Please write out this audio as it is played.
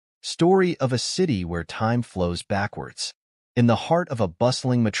Story of a city where time flows backwards. In the heart of a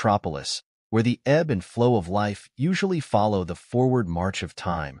bustling metropolis, where the ebb and flow of life usually follow the forward march of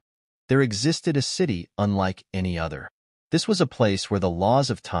time, there existed a city unlike any other. This was a place where the laws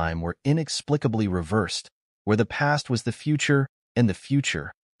of time were inexplicably reversed, where the past was the future and the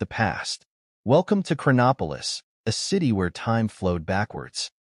future the past. Welcome to Chronopolis, a city where time flowed backwards.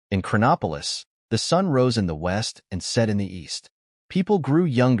 In Chronopolis, the sun rose in the west and set in the east. People grew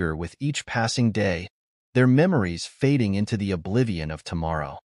younger with each passing day, their memories fading into the oblivion of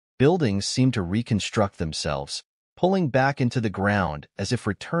tomorrow. Buildings seemed to reconstruct themselves, pulling back into the ground as if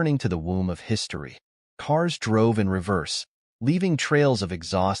returning to the womb of history. Cars drove in reverse, leaving trails of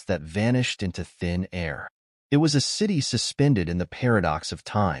exhaust that vanished into thin air. It was a city suspended in the paradox of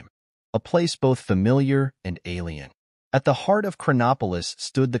time, a place both familiar and alien. At the heart of Chronopolis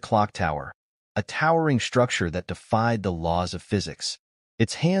stood the clock tower, a towering structure that defied the laws of physics.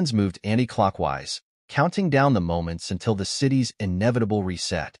 Its hands moved anti-clockwise, counting down the moments until the city's inevitable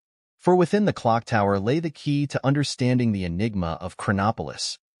reset. For within the clock tower lay the key to understanding the enigma of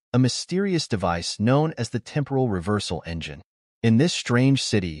Chronopolis, a mysterious device known as the temporal reversal engine. In this strange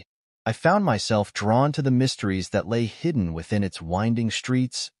city, I found myself drawn to the mysteries that lay hidden within its winding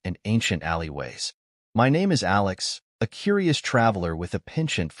streets and ancient alleyways. My name is Alex, a curious traveler with a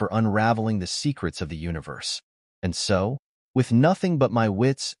penchant for unraveling the secrets of the universe. And so, with nothing but my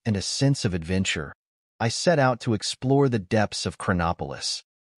wits and a sense of adventure, I set out to explore the depths of Chronopolis.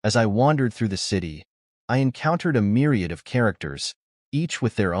 As I wandered through the city, I encountered a myriad of characters, each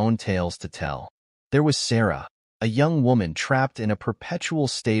with their own tales to tell. There was Sarah, a young woman trapped in a perpetual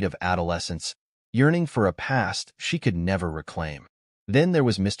state of adolescence, yearning for a past she could never reclaim. Then there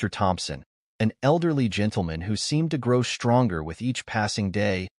was Mr. Thompson, an elderly gentleman who seemed to grow stronger with each passing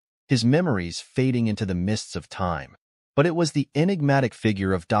day, his memories fading into the mists of time. But it was the enigmatic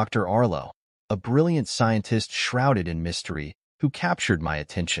figure of Dr. Arlo, a brilliant scientist shrouded in mystery, who captured my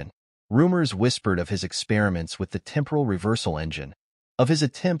attention. Rumors whispered of his experiments with the temporal reversal engine, of his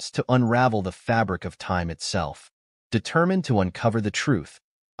attempts to unravel the fabric of time itself. Determined to uncover the truth,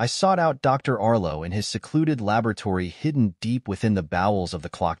 I sought out Dr. Arlo in his secluded laboratory hidden deep within the bowels of the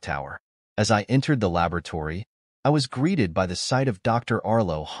clock tower. As I entered the laboratory, I was greeted by the sight of Dr.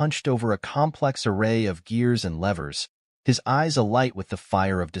 Arlo hunched over a complex array of gears and levers, his eyes alight with the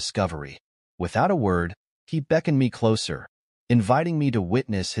fire of discovery. Without a word, he beckoned me closer, inviting me to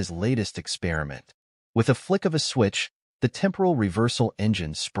witness his latest experiment. With a flick of a switch, the temporal reversal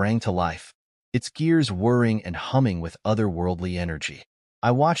engine sprang to life, its gears whirring and humming with otherworldly energy.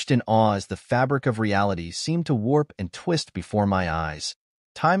 I watched in awe as the fabric of reality seemed to warp and twist before my eyes,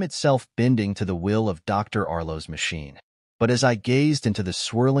 time itself bending to the will of Dr. Arlo's machine. But as I gazed into the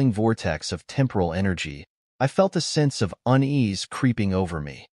swirling vortex of temporal energy, I felt a sense of unease creeping over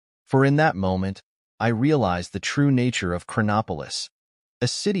me. For in that moment, I realized the true nature of Chronopolis, a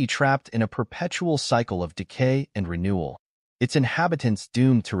city trapped in a perpetual cycle of decay and renewal, its inhabitants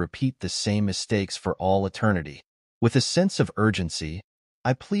doomed to repeat the same mistakes for all eternity. With a sense of urgency,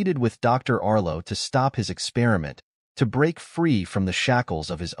 I pleaded with Dr. Arlo to stop his experiment, to break free from the shackles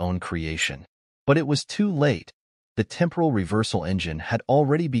of his own creation. But it was too late. The temporal reversal engine had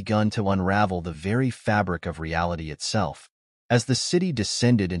already begun to unravel the very fabric of reality itself. As the city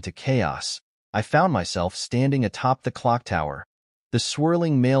descended into chaos, I found myself standing atop the clock tower, the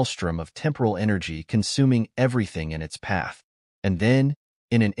swirling maelstrom of temporal energy consuming everything in its path. And then,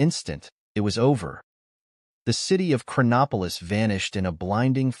 in an instant, it was over. The city of Chronopolis vanished in a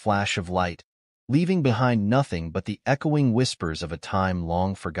blinding flash of light, leaving behind nothing but the echoing whispers of a time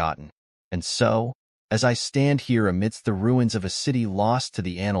long forgotten. And so, as I stand here amidst the ruins of a city lost to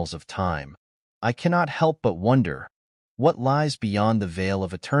the annals of time, I cannot help but wonder, what lies beyond the veil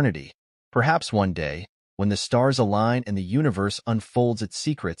of eternity? Perhaps one day, when the stars align and the universe unfolds its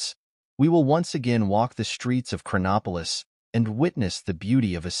secrets, we will once again walk the streets of Chronopolis and witness the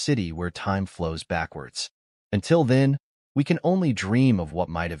beauty of a city where time flows backwards. Until then, we can only dream of what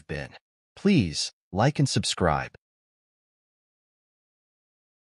might have been. Please, like and subscribe.